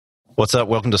What's up?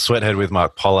 Welcome to Sweathead with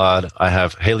Mark Pollard. I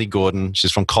have Haley Gordon.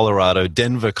 She's from Colorado,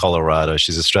 Denver, Colorado.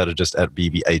 She's a strategist at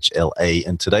BBHLA.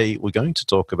 And today we're going to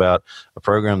talk about a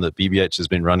program that BBH has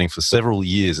been running for several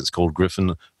years. It's called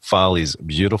Griffin Farley's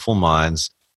Beautiful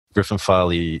Minds. Griffin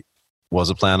Farley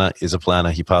was a planner, is a planner.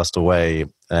 He passed away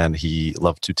and he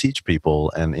loved to teach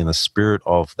people. And in the spirit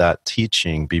of that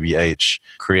teaching, BBH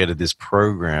created this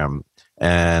program.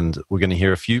 And we're going to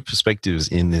hear a few perspectives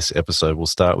in this episode. We'll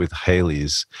start with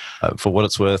Haley's. For what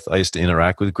it's worth, I used to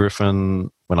interact with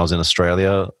Griffin when I was in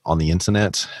Australia on the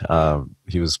internet.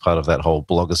 He was part of that whole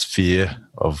blogosphere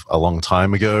of a long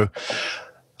time ago.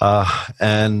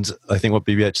 And I think what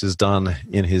BBH has done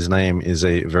in his name is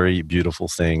a very beautiful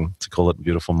thing. To call it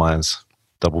Beautiful Minds,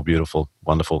 double beautiful,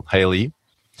 wonderful. Haley,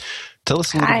 tell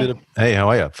us a little bit of... Hey, how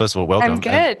are you? First of all, welcome. I'm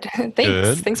good.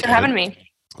 Thanks for having me.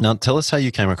 Now, tell us how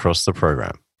you came across the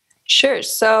program. Sure.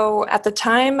 So at the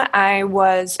time, I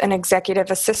was an executive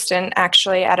assistant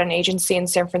actually at an agency in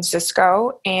San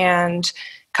Francisco. And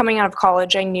coming out of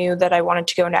college, I knew that I wanted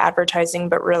to go into advertising,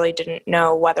 but really didn't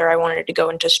know whether I wanted to go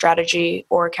into strategy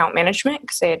or account management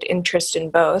because I had interest in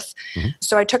both. Mm-hmm.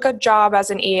 So I took a job as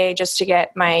an EA just to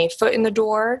get my foot in the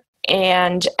door,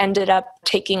 and ended up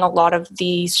taking a lot of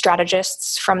the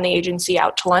strategists from the agency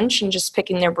out to lunch and just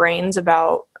picking their brains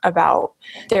about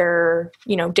their,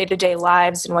 day-to-day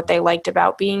lives and what they liked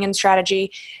about being in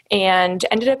strategy, and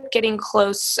ended up getting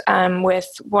close with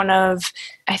one of,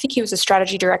 I think he was a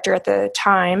strategy director at the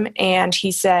time. And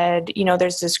he said,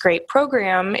 there's this great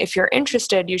program. If you're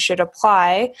interested, you should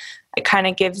apply. It kind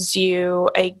of gives you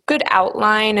a good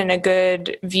outline and a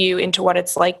good view into what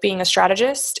it's like being a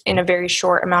strategist in a very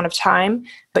short amount of time.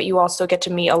 But you also get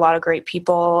to meet a lot of great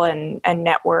people and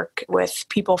network with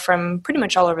people from pretty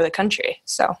much all over the country.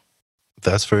 So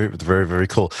that's very, very, very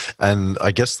cool. And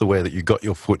I guess the way that you got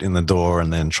your foot in the door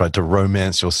and then tried to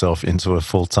romance yourself into a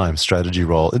full-time strategy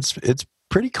role, it's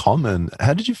pretty common.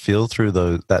 How did you feel through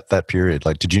that period?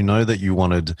 Like, did you know that you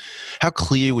wanted, how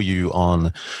clear were you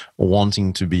on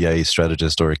wanting to be a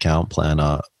strategist or account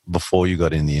planner before you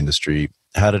got in the industry?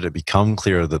 How did it become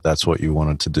clearer that that's what you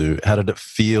wanted to do? How did it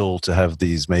feel to have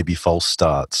these maybe false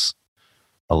starts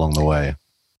along the way?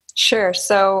 Sure.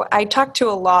 So I talked to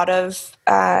a lot of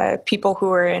people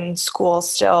who are in school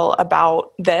still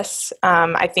about this.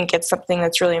 I think it's something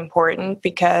that's really important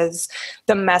because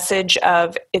the message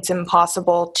of it's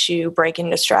impossible to break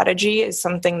into strategy is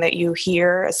something that you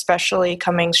hear, especially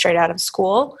coming straight out of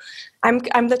school.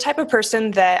 I'm the type of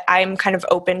person that I'm kind of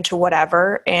open to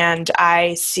whatever, and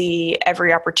I see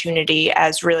every opportunity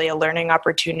as really a learning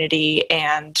opportunity.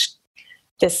 And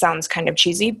this sounds kind of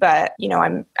cheesy, but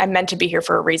I'm meant to be here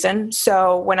for a reason.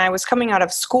 So when I was coming out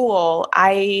of school,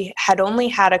 I had only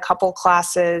had a couple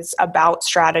classes about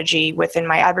strategy within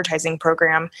my advertising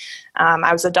program.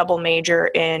 I was a double major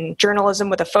in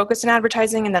journalism with a focus in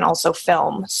advertising and then also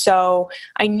film. So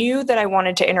I knew that I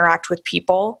wanted to interact with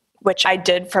people, which I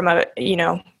did from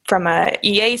a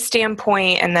EA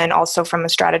standpoint and then also from a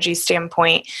strategy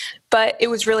standpoint. But it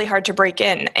was really hard to break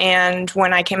in. And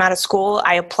when I came out of school,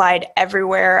 I applied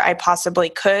everywhere I possibly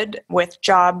could with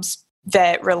jobs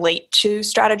that relate to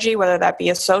strategy, whether that be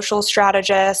a social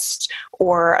strategist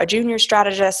or a junior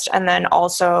strategist, and then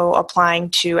also applying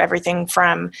to everything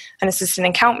from an assistant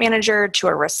account manager to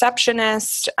a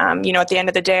receptionist. At the end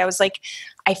of the day, I was like,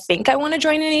 I think I want to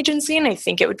join an agency and I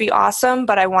think it would be awesome,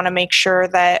 but I want to make sure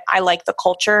that I like the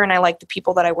culture and I like the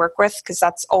people that I work with because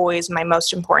that's always my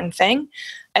most important thing.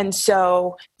 And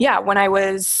so, when I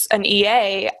was an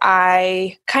EA,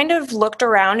 I kind of looked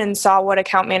around and saw what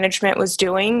account management was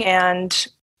doing, and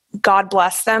God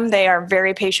bless them. They are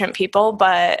very patient people,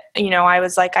 but, I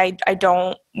was like, I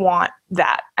don't want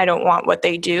that. I don't want what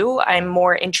they do. I'm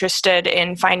more interested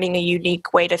in finding a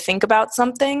unique way to think about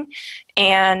something.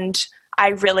 And I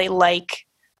really like,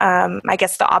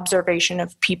 the observation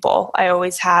of people.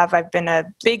 I've been a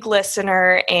big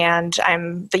listener, and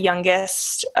I'm the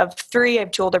youngest of three. I have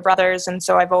two older brothers. And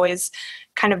so I've always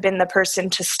kind of been the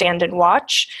person to stand and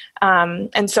watch.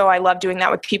 And so I love doing that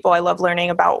with people. I love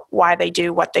learning about why they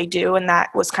do what they do. And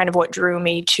that was kind of what drew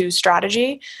me to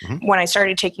strategy. Mm-hmm. When I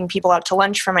started taking people out to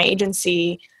lunch from my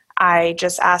agency, I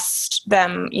just asked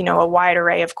them, a wide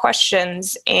array of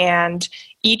questions. And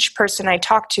each person I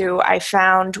talked to, I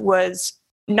found was,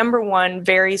 number one,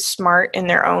 very smart in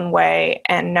their own way.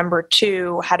 And number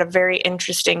two, had a very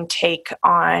interesting take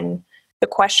on the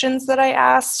questions that I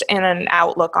asked and an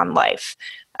outlook on life.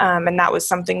 And that was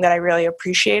something that I really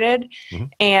appreciated. Mm-hmm.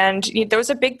 And there was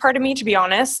a big part of me, to be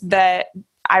honest, that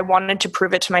I wanted to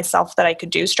prove it to myself that I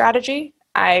could do strategy.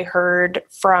 I heard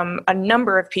from a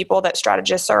number of people that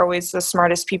strategists are always the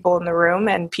smartest people in the room,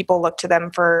 and people look to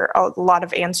them for a lot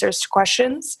of answers to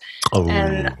questions. Oh,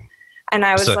 and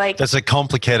I was like, that's a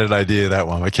complicated idea, that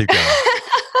one. I keep going.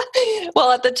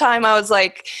 well, at the time I was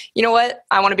like, you know what?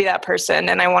 I want to be that person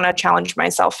and I want to challenge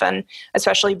myself. And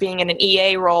especially being in an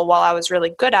EA role, while I was really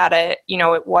good at it,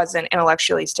 it wasn't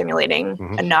intellectually stimulating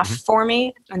enough for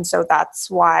me. And so that's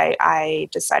why I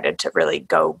decided to really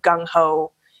go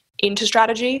gung-ho into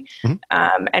strategy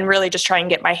and really just try and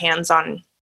get my hands on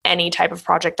any type of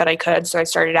project that I could. So I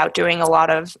started out doing a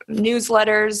lot of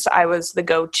newsletters. I was the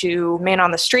go-to man on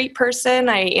the street person.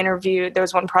 There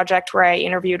was one project where I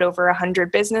interviewed over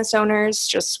 100 business owners,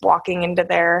 just walking into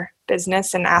their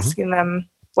business and asking them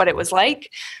what it was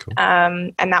like. Cool.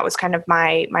 And that was kind of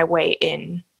my way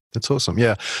in. That's awesome.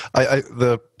 Yeah.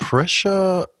 The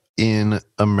pressure in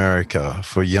America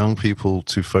for young people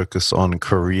to focus on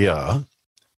career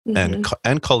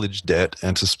and college debt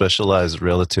and to specialize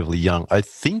relatively young, I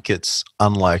think it's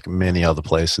unlike many other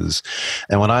places.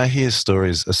 And when I hear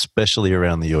stories, especially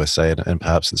around the USA, and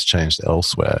perhaps it's changed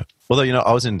elsewhere, although,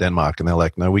 I was in Denmark and they're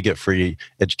like, no, we get free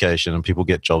education and people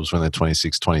get jobs when they're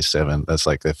 26, 27. That's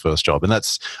like their first job. And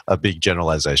that's a big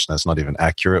generalization. That's not even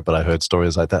accurate, but I heard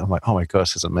stories like that. I'm like, oh my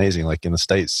gosh, that's amazing. Like in the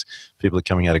States, people are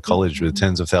coming out of college with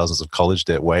tens of thousands of college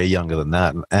debt, way younger than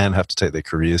that, and have to take their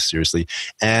careers seriously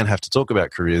and have to talk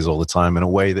about careers all the time in a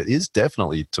way that is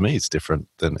definitely, to me, it's different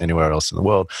than anywhere else in the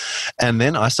world. And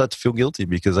then I start to feel guilty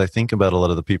because I think about a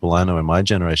lot of the people I know in my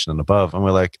generation and above, and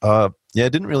we're like, yeah, I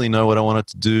didn't really know what I wanted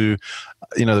to do.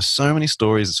 There's so many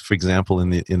stories, for example, in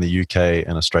the UK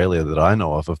and Australia that I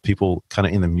know of people kind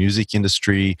of in the music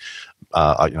industry.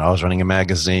 I was running a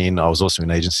magazine. I was also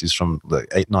in agencies from the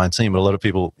 8, 19, but a lot of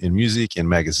people in music, in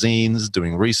magazines,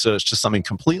 doing research, just something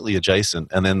completely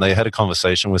adjacent. And then they had a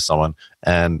conversation with someone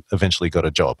and eventually got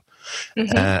a job.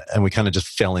 And we kind of just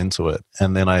fell into it.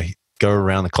 And then I go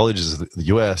around the colleges of the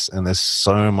US and there's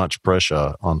so much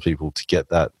pressure on people to get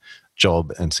that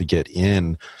job and to get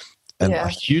in. And a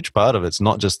huge part of it's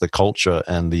not just the culture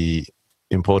and the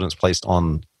importance placed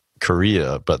on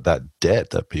career, but that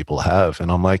debt that people have.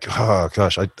 And I'm like, oh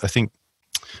gosh, I think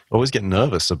I always get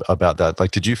nervous about that. Like,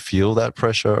 did you feel that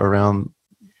pressure around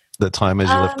the time as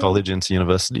you left college into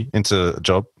university, into a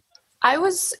job? I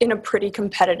was in a pretty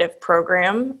competitive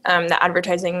program. The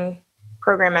advertising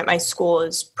program at my school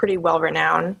is pretty well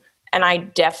renowned. And I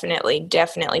definitely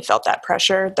felt that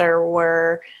pressure. There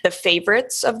were the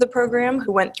favorites of the program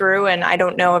who went through, and I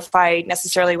don't know if I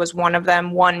necessarily was one of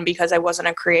them. One, because I wasn't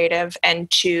a creative,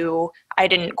 and two, I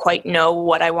didn't quite know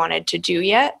what I wanted to do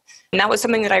yet. And that was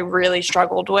something that I really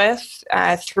struggled with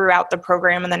throughout the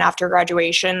program. And then after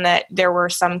graduation, that there were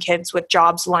some kids with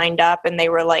jobs lined up and they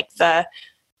were like the,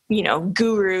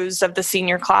 gurus of the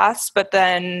senior class. But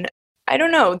then I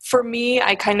don't know. For me,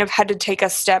 I kind of had to take a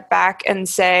step back and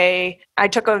say, I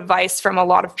took advice from a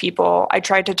lot of people. I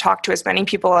tried to talk to as many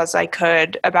people as I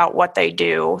could about what they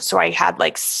do. So I had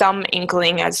like some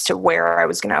inkling as to where I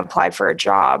was going to apply for a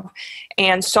job.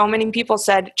 And so many people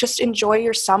said, just enjoy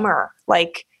your summer.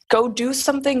 Like, go do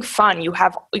something fun. You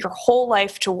have your whole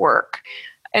life to work.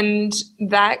 And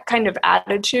that kind of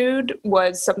attitude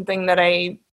was something that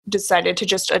I decided to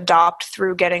just adopt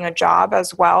through getting a job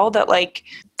as well, that like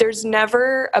there's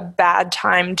never a bad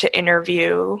time to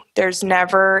interview. There's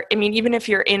never, even if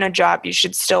you're in a job, you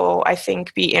should still, I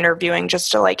think, be interviewing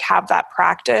just to like have that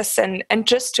practice and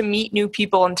just to meet new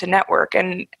people and to network.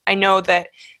 And I know that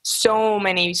so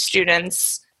many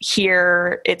students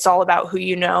here, it's all about who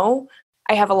you know.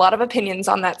 I have a lot of opinions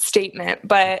on that statement,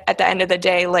 but at the end of the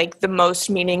day, like the most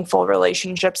meaningful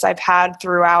relationships I've had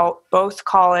throughout both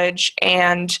college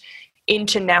and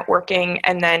into networking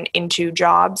and then into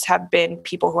jobs have been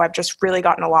people who I've just really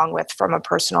gotten along with from a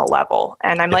personal level.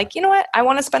 And I'm like, you know what? I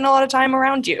want to spend a lot of time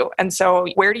around you. And so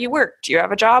where do you work? Do you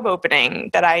have a job opening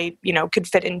that I, could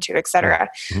fit into, et cetera?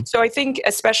 Mm-hmm. So I think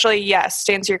especially, yes,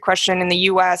 to answer your question, in the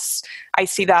US, I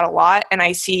see that a lot. And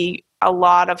I see a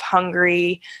lot of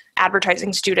hungry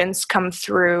advertising students come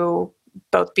through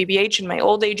both BBH and my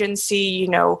old agency,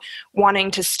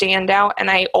 wanting to stand out. And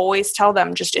I always tell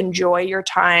them, just enjoy your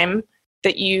time,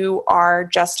 that you are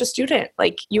just a student.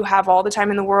 Like, you have all the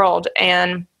time in the world.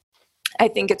 And I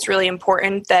think it's really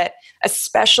important that,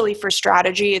 especially for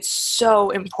strategy, it's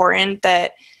so important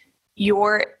that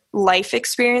your life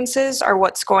experiences are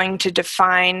what's going to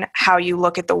define how you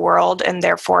look at the world and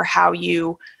therefore how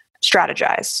you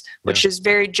strategize, which is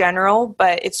very general,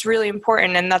 but it's really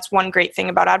important. And that's one great thing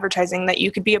about advertising, that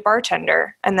you could be a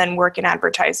bartender and then work in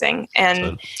advertising.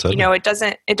 And, totally.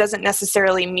 It doesn't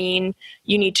necessarily mean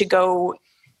you need to go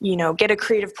get a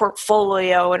creative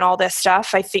portfolio and all this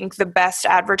stuff. I think the best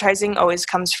advertising always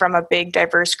comes from a big,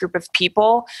 diverse group of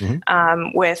people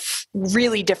with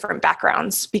really different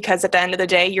backgrounds, because at the end of the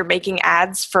day, you're making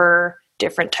ads for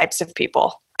different types of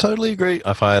people. Totally agree.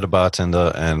 I've hired a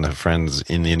bartender and have friends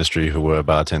in the industry who were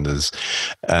bartenders,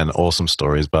 and awesome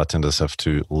stories. Bartenders have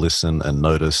to listen and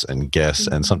notice and guess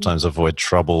and sometimes avoid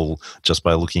trouble just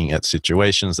by looking at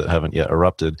situations that haven't yet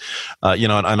erupted.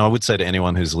 And I would say to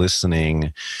anyone who's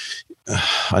listening,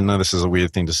 I know this is a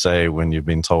weird thing to say when you've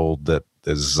been told that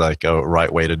there's like a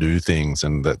right way to do things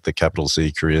and that the capital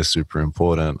C career is super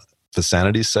important. For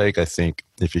sanity's sake, I think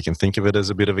if you can think of it as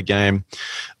a bit of a game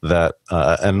that,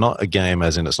 and not a game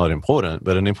as in it's not important,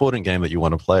 but an important game that you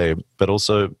want to play, but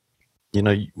also,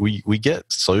 we get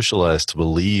socialized to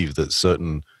believe that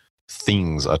certain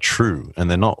things are true and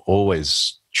they're not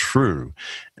always true.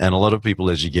 And a lot of people,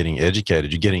 as you're getting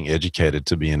educated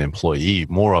to be an employee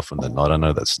more often than not. I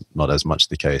know that's not as much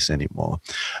the case anymore.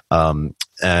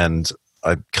 And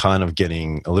I'm kind of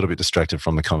getting a little bit distracted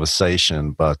from the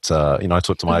conversation, but I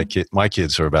talked to my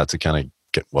kids who are about to kind of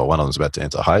one of them's about to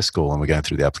enter high school, and we're going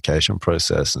through the application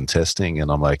process and testing,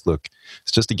 and I'm like, look,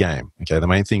 it's just a game, okay? The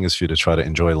main thing is for you to try to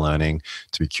enjoy learning,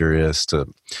 to be curious, to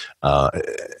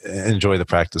enjoy the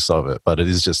practice of it, but it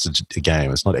is just a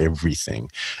game. It's not everything,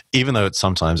 even though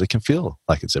sometimes it can feel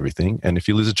like it's everything, and if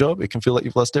you lose a job, it can feel like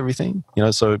you've lost everything,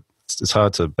 so it's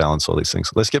hard to balance all these things.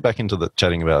 Let's get back into the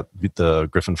chatting about the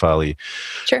Griffin Farley.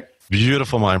 Sure.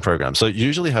 Beautiful Mind program. So it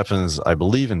usually happens, I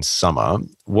believe, in summer.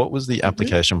 What was the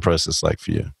application process like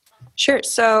for you? Sure.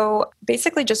 So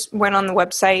basically just went on the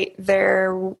website.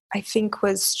 There, I think,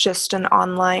 was just an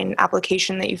online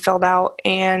application that you filled out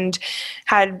and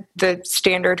had the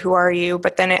standard, who are you?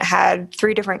 But then it had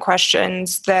 3 different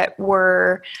questions that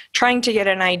were trying to get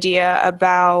an idea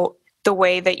about the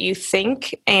way that you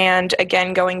think. And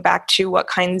again, going back to what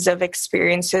kinds of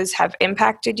experiences have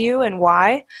impacted you and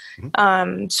why.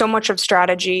 So much of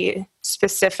strategy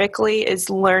specifically is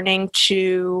learning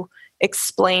to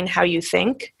explain how you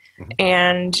think.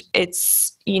 And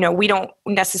it's, we don't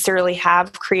necessarily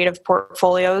have creative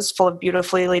portfolios full of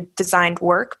beautifully designed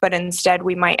work, but instead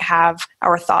we might have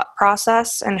our thought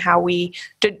process and how we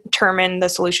determine the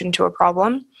solution to a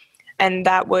problem. And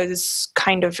that was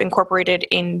kind of incorporated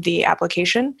in the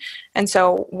application. And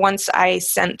so once I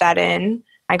sent that in,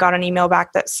 I got an email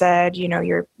back that said,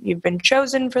 you've been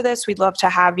chosen for this. We'd love to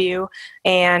have you.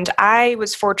 And I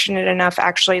was fortunate enough,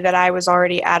 actually, that I was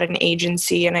already at an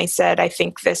agency. And I said, I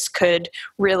think this could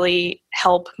really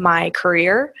help my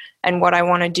career and what I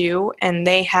want to do. And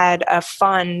they had a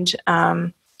fund.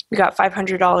 We got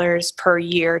 $500 per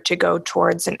year to go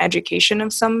towards an education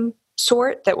of some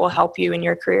sort that will help you in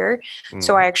your career.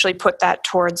 So I actually put that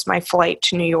towards my flight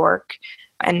to New York,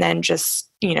 and then just,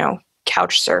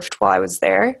 couch surfed while I was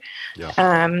there.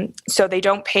 Yeah. So they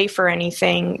don't pay for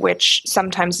anything, which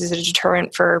sometimes is a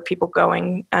deterrent for people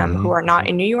going who are not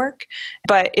in New York.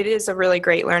 But it is a really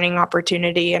great learning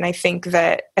opportunity. And I think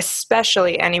that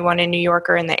especially anyone in New York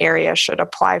or in the area should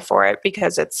apply for it,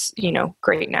 because it's,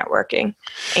 great networking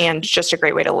and just a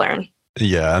great way to learn.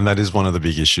 Yeah. And that is one of the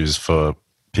big issues for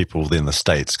people in the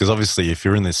States, because obviously if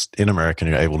you're in America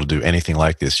and you're able to do anything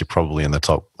like this, you're probably in the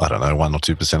top, 1 or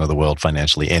 2% of the world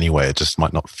financially anyway. It just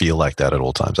might not feel like that at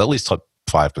all times, at least top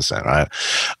 5%, right?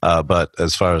 But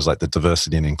as far as like the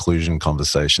diversity and inclusion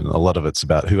conversation, a lot of it's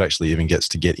about who actually even gets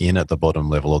to get in at the bottom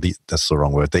level, or that's the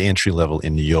wrong word, the entry level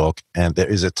in New York. And there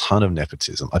is a ton of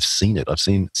nepotism. I've seen it. I've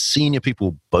seen senior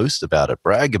people boast about it,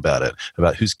 brag about it,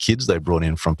 about whose kids they brought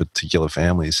in from particular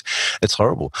families. It's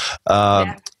horrible.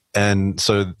 Yeah. And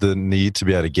so the need to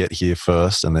be able to get here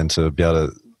first and then to be able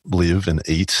to live and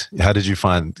eat. How did you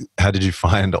find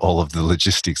all of the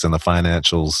logistics and the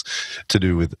financials to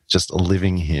do with just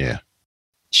living here?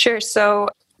 Sure. So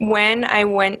when I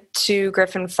went to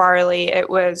Griffin Farley, it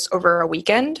was over a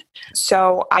weekend.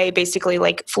 So I basically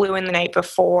flew in the night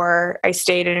before. I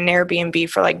stayed in an Airbnb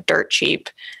for dirt cheap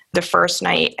the first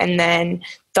night, and then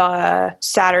the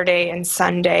Saturday and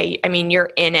Sunday,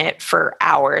 you're in it for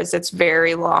hours. It's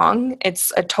very long.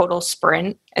 It's a total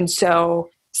sprint. And so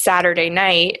Saturday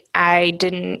night, I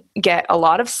didn't get a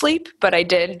lot of sleep, but I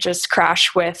did just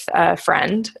crash with a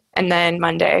friend. And then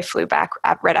Monday, I flew back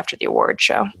right after the award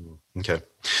show. Okay.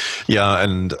 Yeah,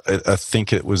 and I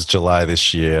think it was July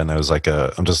this year, and there was like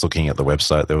I'm just looking at the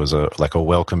website, there was a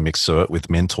welcome mixer with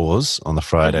mentors on the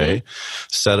Friday. Mm-hmm.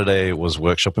 Saturday was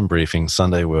workshop and briefing.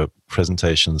 Sunday were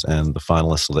presentations and the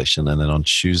finalist selection, and then on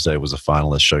Tuesday was a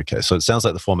finalist showcase. So it sounds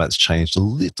like the format's changed a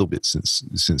little bit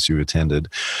since you attended.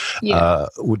 Yeah.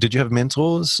 Did you have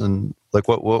mentors, and like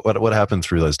what happened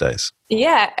through those days?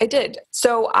 Yeah, I did.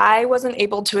 So I wasn't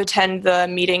able to attend the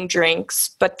meeting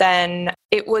drinks, but then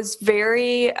it was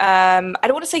very, I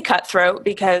don't want to say cutthroat,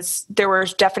 because there were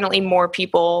definitely more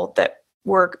people that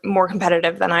were more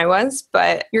competitive than I was,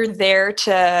 but you're there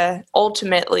to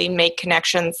ultimately make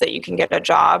connections that you can get a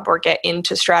job or get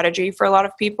into strategy for a lot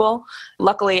of people.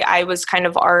 Luckily, I was kind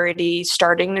of already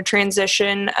starting the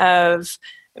transition of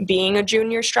being a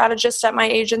junior strategist at my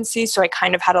agency. So I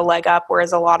kind of had a leg up,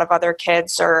 whereas a lot of other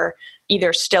kids are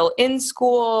either still in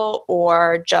school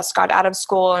or just got out of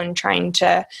school and trying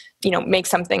to, make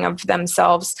something of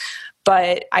themselves.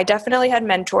 But I definitely had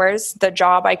mentors. The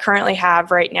job I currently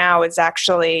have right now is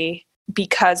actually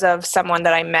because of someone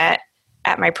that I met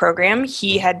at my program.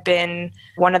 He had been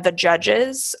one of the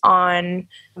judges on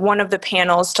one of the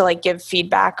panels to give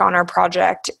feedback on our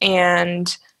project.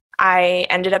 And I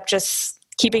ended up just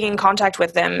keeping in contact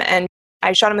with him, and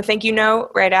I shot him a thank you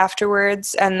note right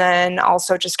afterwards, and then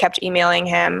also just kept emailing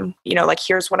him,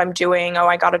 here's what I'm doing. Oh,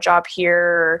 I got a job here.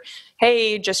 Or,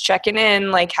 hey, just checking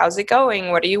in. How's it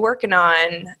going? What are you working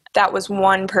on? That was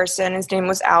one person. His name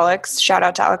was Alex. Shout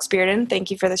out to Alex Bearden.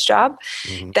 Thank you for this job.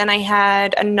 Mm-hmm. Then I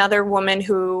had another woman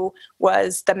who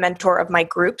was the mentor of my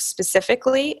group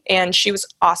specifically, and she was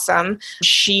awesome.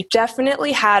 She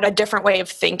definitely had a different way of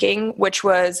thinking, which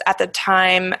was at the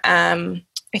time,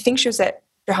 I think she was at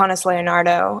Johannes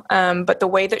Leonardo, but the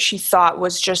way that she thought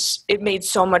was just, it made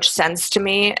so much sense to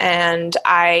me. And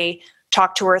I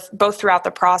talked to her both throughout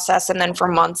the process and then for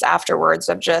months afterwards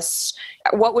of just,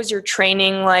 what was your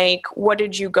training like? What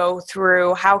did you go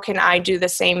through? How can I do the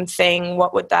same thing?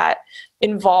 What would that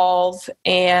involve?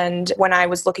 And when I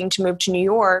was looking to move to New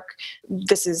York,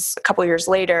 this is a couple years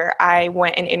later, I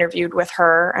went and interviewed with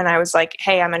her, and I was like,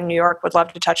 hey, I'm in New York, would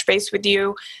love to touch base with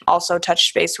you. Also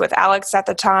touched base with Alex at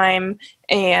the time.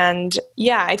 And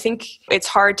yeah, I think it's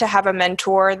hard to have a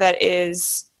mentor that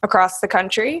is across the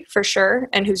country for sure,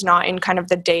 and who's not in kind of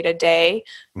the day-to-day,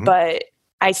 but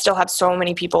I still have so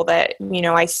many people that,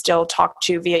 I still talk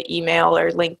to via email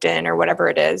or LinkedIn or whatever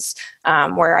it is,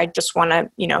 where I just want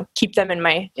to, keep them in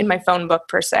my phone book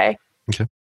per se. Okay.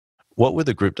 What were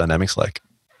the group dynamics like?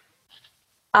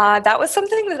 That was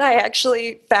something that I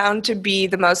actually found to be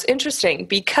the most interesting,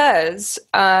 because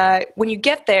when you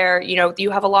get there,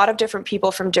 you have a lot of different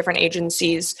people from different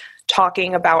agencies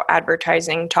talking about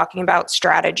advertising, talking about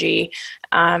strategy,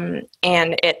 and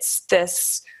it's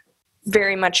this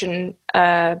very much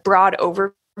a broad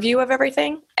overview of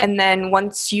everything. And then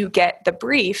once you get the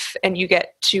brief and you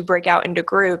get to break out into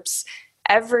groups,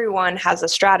 everyone has a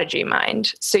strategy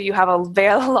mind. So you have a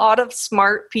lot of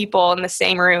smart people in the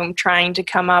same room trying to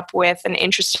come up with an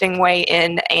interesting way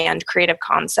in and creative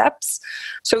concepts.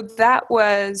 So that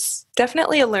was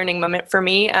definitely a learning moment for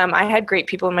me. I had great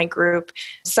people in my group.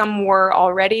 Some were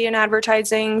already in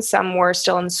advertising, some were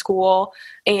still in school,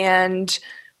 and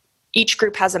each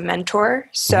group has a mentor.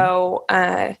 So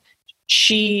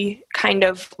she kind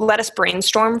of let us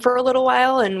brainstorm for a little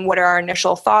while and what are our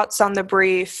initial thoughts on the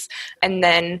brief. And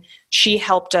then she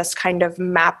helped us kind of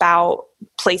map out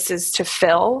places to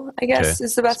fill, I guess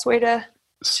is the best way to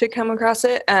come across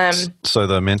it. So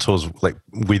the mentors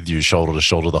with you shoulder to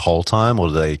shoulder the whole time, or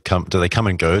do they come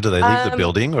and go? Do they leave the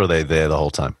building, or are they there the whole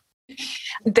time?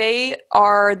 They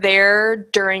are there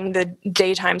during the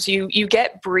daytime. So you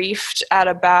get briefed at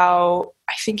about,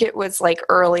 I think it was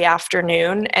early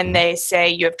afternoon, and they say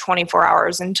you have 24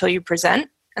 hours until you present,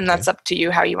 and that's up to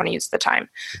you how you want to use the time.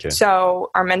 Okay.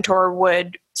 So our mentor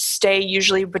would stay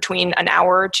usually between an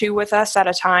hour or two with us at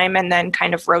a time, and then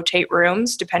kind of rotate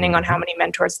rooms depending on how many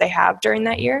mentors they have during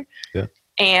that year. Yeah.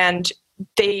 And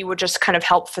they would just kind of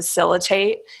help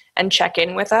facilitate and check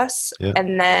in with us. Yeah.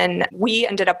 And then we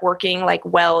ended up working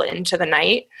well into the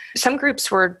night. Some groups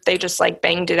they just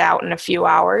banged it out in a few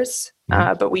hours,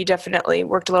 but we definitely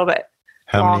worked a little bit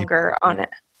longer on it.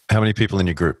 How many people in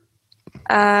your group?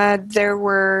 There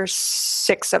were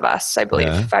 6 of us, I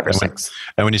believe, 5 or 6.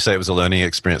 And when you say it was a learning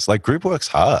experience, group work's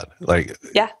hard.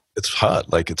 It's hard.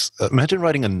 Imagine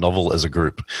writing a novel as a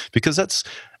group, because that's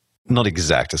not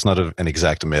exact. It's not an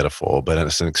exact metaphor, but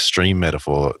it's an extreme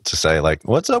metaphor to say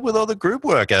what's up with all the group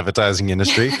work advertising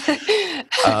industry?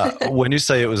 When you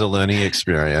say it was a learning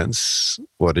experience,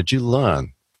 what did you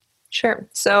learn? Sure.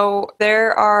 So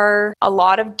there are a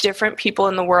lot of different people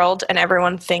in the world, and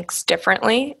everyone thinks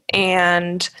differently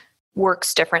and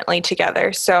works differently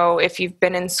together. So if you've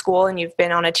been in school and you've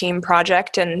been on a team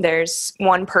project and there's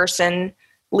one person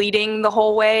leading the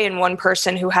whole way and one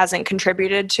person who hasn't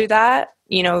contributed to that,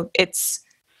 it's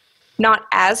not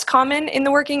as common in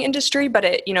the working industry, but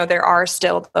there are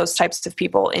still those types of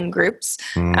people in groups.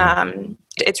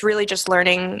 It's really just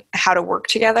learning how to work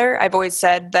together. I've always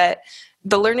said that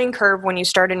the learning curve when you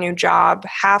start a new job,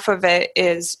 half of it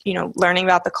is, learning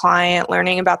about the client,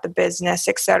 learning about the business,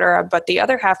 et cetera. But the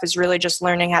other half is really just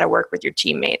learning how to work with your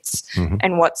teammates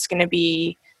and what's going to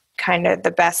be kind of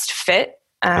the best fit.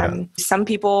 Some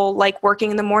people like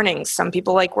working in the mornings, some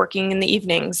people like working in the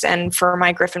evenings. And for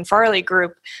my Griffin Farley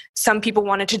group, some people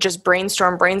wanted to just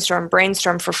brainstorm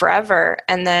for forever.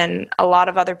 And then a lot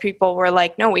of other people were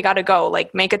like, no, we got to go,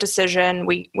 like make a decision.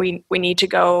 We need to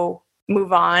go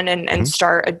move on and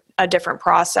start a different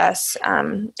process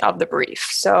of the brief.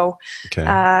 So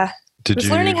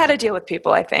just learning how to deal with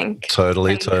people, I think.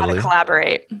 Totally. How to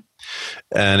collaborate.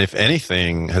 And if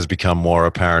anything has become more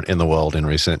apparent in the world in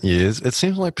recent years, it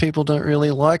seems like people don't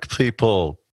really like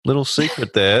people. Little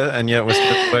secret there, and yet we're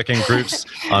still working groups.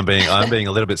 I'm being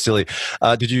a little bit silly.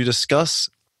 Did you discuss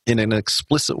in an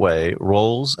explicit way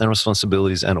roles and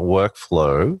responsibilities and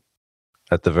workflow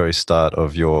at the very start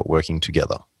of your working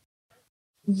together?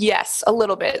 Yes, a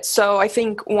little bit. So I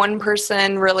think one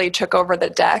person really took over the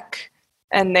deck,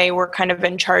 and they were kind of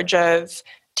in charge of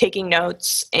taking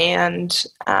notes, and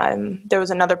there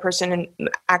was another person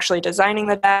actually designing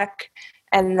the deck.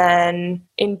 And then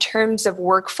in terms of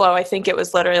workflow, I think it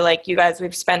was literally like, you guys,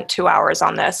 we've spent 2 hours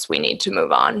on this. We need to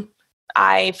move on.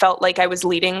 I felt like I was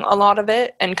leading a lot of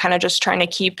it and kind of just trying to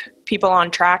keep people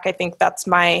on track. I think that's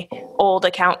my old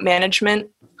account management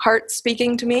heart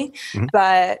speaking to me.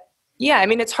 But yeah, I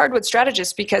mean, it's hard with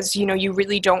strategists because, you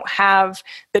really don't have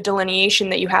the delineation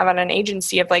that you have at an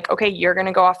agency of like, okay, you're going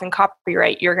to go off and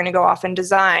copyright, you're going to go off and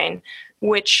design,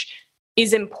 which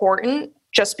is important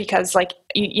just because like,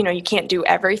 you can't do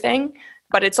everything.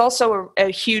 But it's also a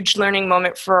huge learning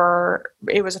moment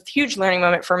it was a huge learning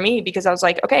moment for me because I was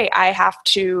like, okay, I have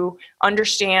to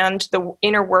understand the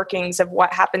inner workings of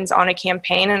what happens on a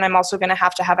campaign. And I'm also going to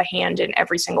have a hand in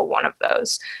every single one of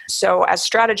those. So as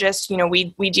strategists,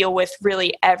 we deal with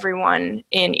really everyone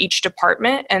in each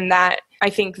department. And that, I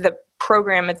think the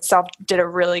program itself did a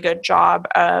really good job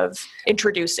of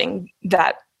introducing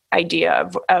that idea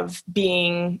of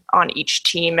being on each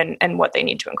team and what they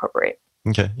need to incorporate.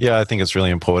 Okay. Yeah, I think it's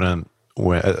really important,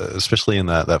 especially in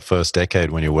that first decade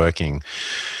when you're working,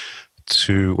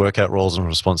 to work out roles and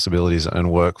responsibilities and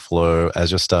workflow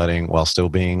as you're starting while still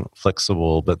being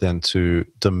flexible, but then to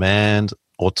demand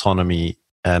autonomy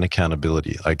and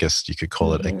accountability. I guess you could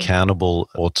call it accountable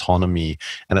autonomy.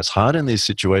 And it's hard in these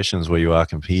situations where you are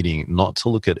competing not to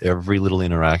look at every little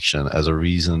interaction as a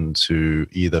reason to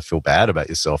either feel bad about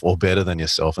yourself or better than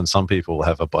yourself. And some people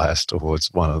have a bias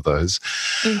towards one of those,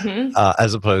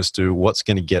 as opposed to what's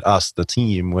going to get us, the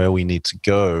team, where we need to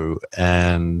go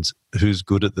and who's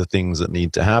good at the things that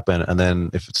need to happen. And then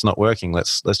if it's not working,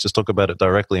 let's just talk about it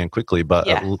directly and quickly, but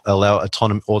allow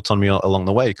autonomy along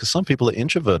the way. Because some people are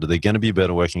introverted. They're going to be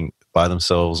better working by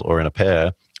themselves or in a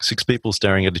pair. 6 people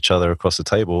staring at each other across the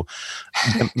table.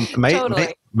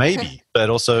 Maybe, but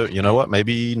also, you know what?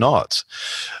 Maybe not.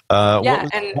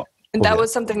 That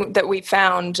was something that we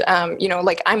found,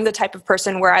 like I'm the type of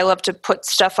person where I love to put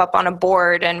stuff up on a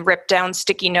board and rip down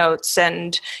sticky notes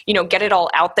and, get it all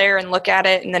out there and look at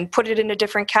it and then put it into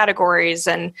different categories.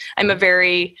 And I'm a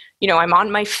very, I'm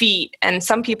on my feet. And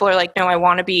some people are like, no, I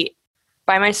want to be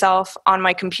by myself on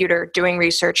my computer doing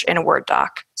research in a Word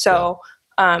doc. So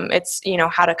it's,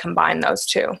 how to combine those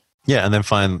two. Yeah, and then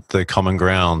find the common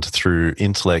ground through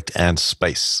intellect and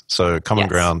space. So common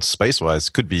ground space-wise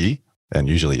could be, and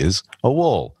usually is, a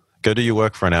wall. Go do your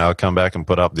work for an hour, come back and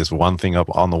put up this one thing up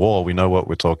on the wall. We know what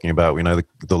we're talking about. We know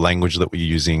the language that we're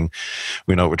using.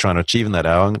 We know what we're trying to achieve in that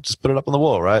hour, and just put it up on the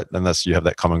wall, right? And you have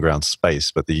that common ground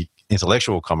space. But the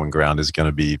intellectual common ground is going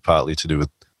to be partly to do with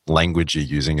language you're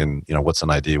using and, what's an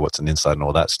idea, what's an insight and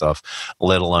all that stuff,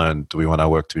 let alone do we want our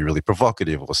work to be really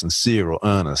provocative or sincere or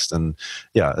earnest. And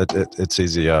it's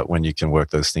easier when you can work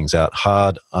those things out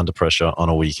hard under pressure on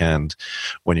a weekend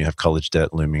when you have college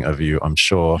debt looming over you, I'm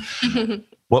sure.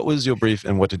 What was your brief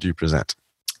and what did you present?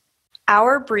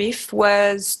 Our brief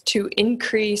was to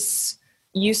increase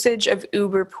usage of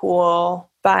Uberpool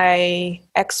by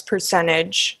X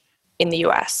percentage in the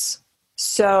US.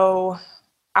 So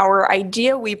our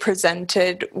idea we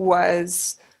presented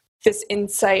was this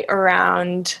insight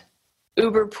around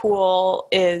Uberpool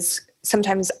is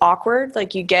sometimes awkward.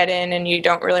 Like you get in and you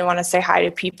don't really want to say hi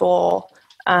to people.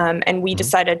 And we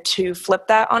decided to flip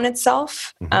that on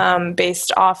itself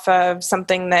based off of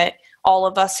something that all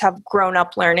of us have grown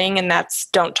up learning, and that's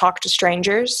don't talk to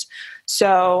strangers.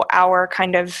 So our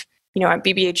kind of, at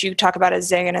BBH, you talk about a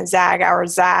zig and a zag. Our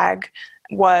zag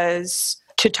was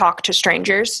to talk to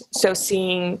strangers. So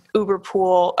seeing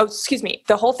Uberpool,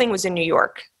 the whole thing was in New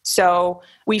York. So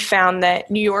we found that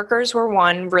New Yorkers were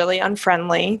really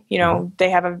unfriendly.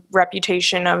 They have a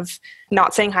reputation of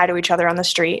not saying hi to each other on the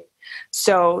street.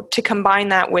 So to combine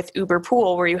that with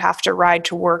Uberpool, where you have to ride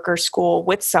to work or school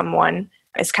with someone,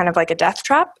 is kind of like a death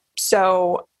trap.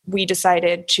 So we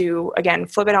decided to, again,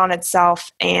 flip it on itself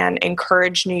and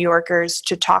encourage New Yorkers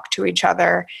to talk to each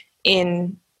other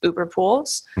in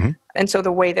Uberpools. And so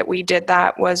the way that we did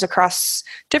that was across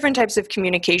different types of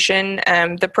communication.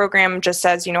 The program just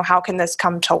says, how can this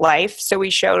come to life? So we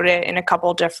showed it in a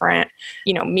couple different,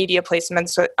 media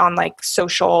placements on like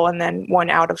social, and then one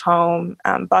out of home,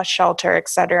 bus shelter, et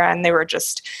cetera. And they were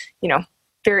just,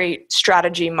 very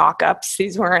strategy mock-ups.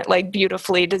 These weren't like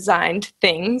beautifully designed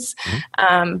things.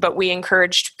 But we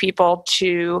encouraged people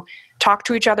to talk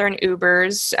to each other in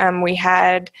Ubers. We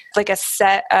had like a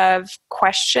set of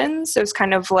questions. It was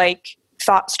kind of like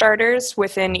thought starters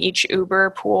within each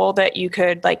Uber pool that you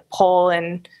could like pull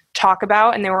and talk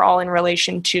about. And they were all in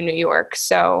relation to New York.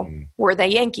 So were they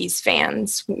Yankees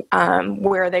fans?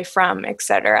 Where are they from, et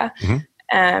cetera?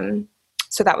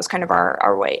 So that was kind of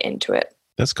our way into it.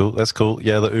 That's cool. That's cool.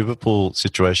 Yeah, the Uberpool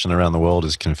situation around the world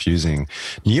is confusing.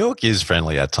 New York is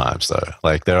friendly at times, though.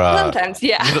 Like there are sometimes,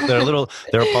 yeah.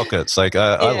 there are pockets. Like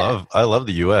I love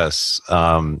the US.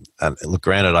 And look,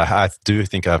 granted, I do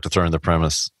think I have to throw in the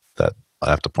premise that I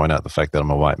have to point out the fact that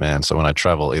I'm a white man. So when I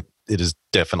travel, it is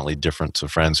definitely different to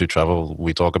friends who travel.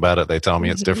 We talk about it. They tell me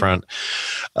it's different.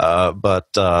 But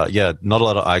not a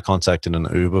lot of eye contact in an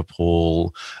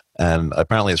Uberpool. And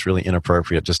apparently it's really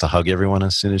inappropriate just to hug everyone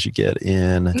as soon as you get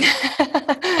in.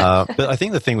 But I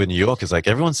think the thing with New York is like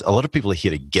a lot of people are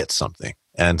here to get something.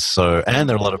 And there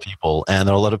are a lot of people,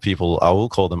 I will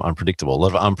call them unpredictable, a lot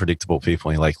of unpredictable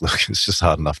people. And you're like, look, it's just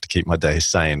hard enough to keep my day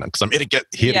sane because I'm here to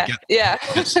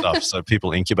get stuff. So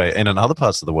people incubate. And in other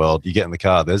parts of the world, you get in the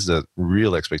car, there's a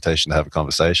real expectation to have a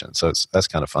conversation. So that's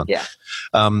kind of fun. Yeah.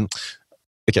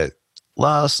 Okay.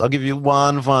 Last, I'll give you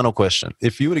one final question.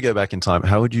 If you were to go back in time,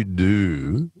 how would you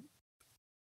do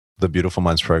the Beautiful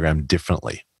Minds program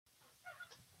differently?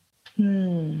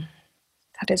 That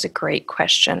is a great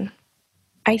question.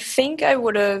 I think I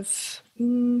would have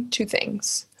two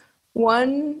things.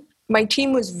 One, my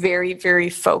team was very, very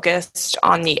focused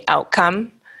on the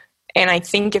outcome. And I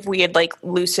think if we had like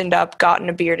loosened up, gotten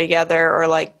a beer together, or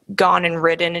like gone and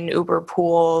ridden in Uber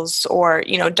pools, or,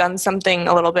 done something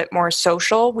a little bit more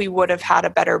social, we would have had a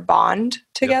better bond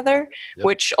together,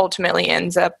 which ultimately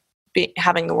ends up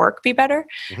having the work be better.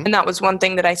 And that was one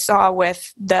thing that I saw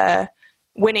with the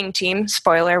winning team.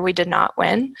 Spoiler, we did not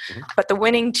win. But the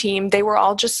winning team, they were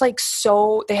all just like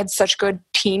they had such good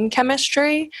team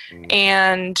chemistry.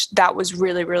 And that was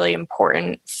really, really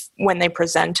important when they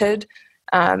presented.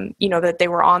 That they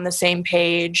were on the same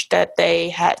page, that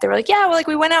they were like, yeah, well, like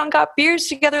we went out and got beers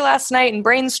together last night and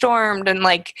brainstormed, and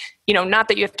like, not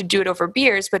that you have to do it over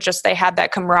beers, but just they had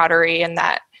that camaraderie and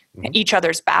that each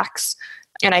other's backs.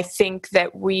 And I think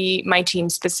that my team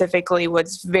specifically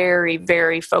was very,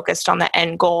 very focused on the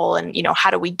end goal and,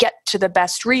 how do we get to the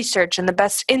best research and the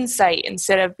best insight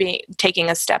instead of taking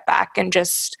a step back and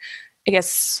just, I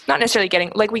guess, not necessarily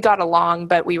we got along,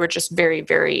 but we were just very,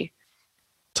 very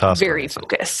very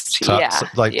focused.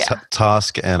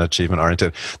 Task and achievement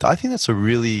oriented. I think that's a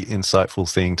really insightful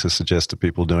thing to suggest to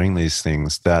people doing these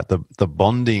things, that the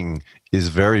bonding is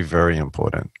very, very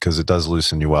important because it does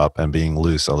loosen you up, and being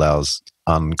loose allows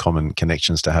uncommon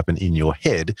connections to happen in your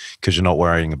head because you're not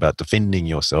worrying about defending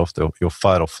yourself. Your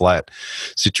fight or flight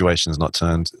situation is not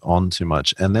turned on too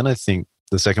much. And then I think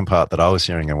the second part that I was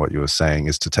hearing and what you were saying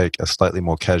is to take a slightly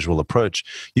more casual approach.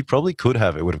 You probably could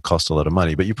have, it would have cost a lot of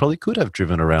money, but you probably could have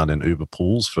driven around in Uber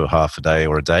pools for half a day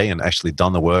or a day and actually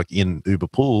done the work in Uber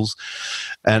pools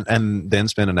and then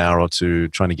spend an hour or two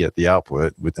trying to get the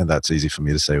output. And that's easy for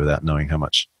me to say without knowing how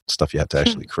much stuff you had to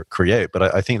actually create.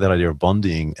 But I think that idea of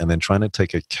bonding and then trying to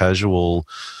take a casual,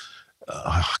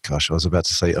 I was about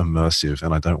to say immersive,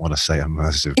 and I don't want to say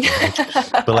immersive,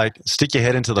 but like stick your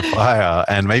head into the fire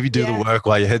and maybe do the work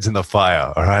while your head's in the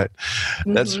fire. All right,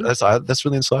 that's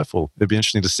really insightful. It'd be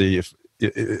interesting to see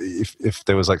if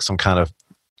there was like some kind of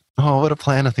what a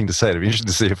planner thing to say. It'd be interesting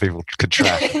to see if people could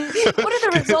track. What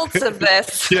are the results of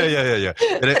this? Yeah.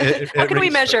 How can we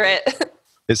measure it?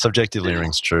 It subjectively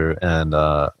rings true. And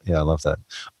yeah, I love that.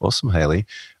 Awesome, Hayley.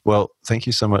 Well, thank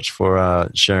you so much for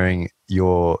sharing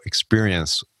your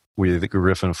experience with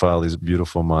Griffin Farley's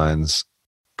Beautiful Minds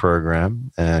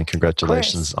program. And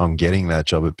congratulations on getting that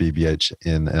job at BBH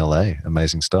in LA.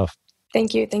 Amazing stuff.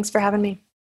 Thank you. Thanks for having me.